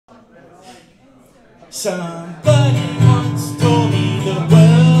Somebody once told me the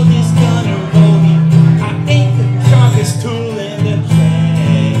world is gonna roll me. I ain't the sharpest tool in the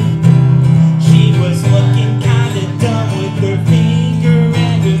trade. She was looking kinda dumb with her finger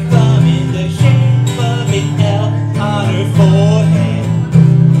and her thumb in the shape of an L on her forehead.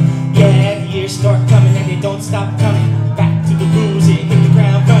 Yeah, the years start coming and they don't stop coming. Back to the booze, it hit the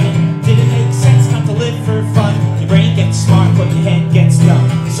ground running. Didn't make sense not to live for fun. Your brain gets smart but your head gets dumb.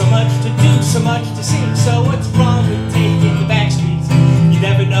 So much to do, so much to see. So what's wrong with taking the back streets? You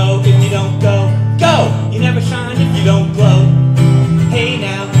never know if you don't go. Go! You never shine if you don't glow. Hey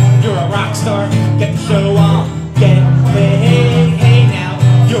now, you're a rock star. Get the show on. Get play. Hey now,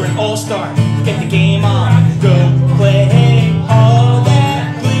 you're an all-star. Get the game on. Go play. All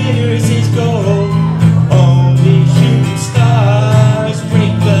that glitters is gold. Only shooting stars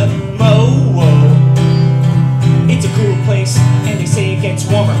break the mold. It's a cool place, and they say it gets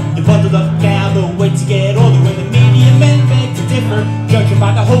warmer. You're bundled up now, the wait to get older. When the media men beg to differ, judging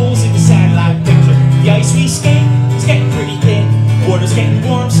by the holes in the satellite picture. The ice we skate is getting pretty thin. Water's getting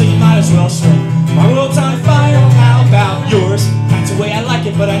warm, so you might as well swim. My world's on fire, how about yours? That's the way I like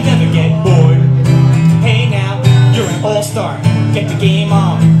it, but I never get bored. Hey now, you're an all-star. Get the game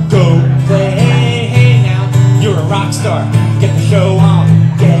on, go play. Hey now, you're a rock star. Get the show on,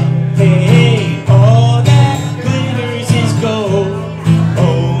 get paid. All that glitters is gold.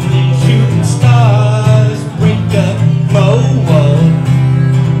 Only shooting stars break the mold.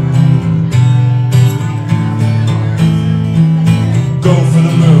 Go for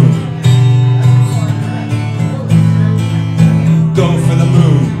the moon. Go for the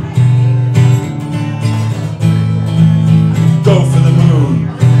moon. Go for the moon.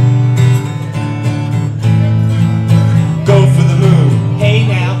 Go for the moon. Hey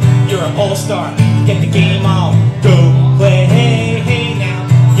now, you're an all-star. Get the game on. Go play. Hey, hey now,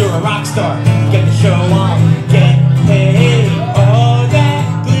 you're a rock star. Get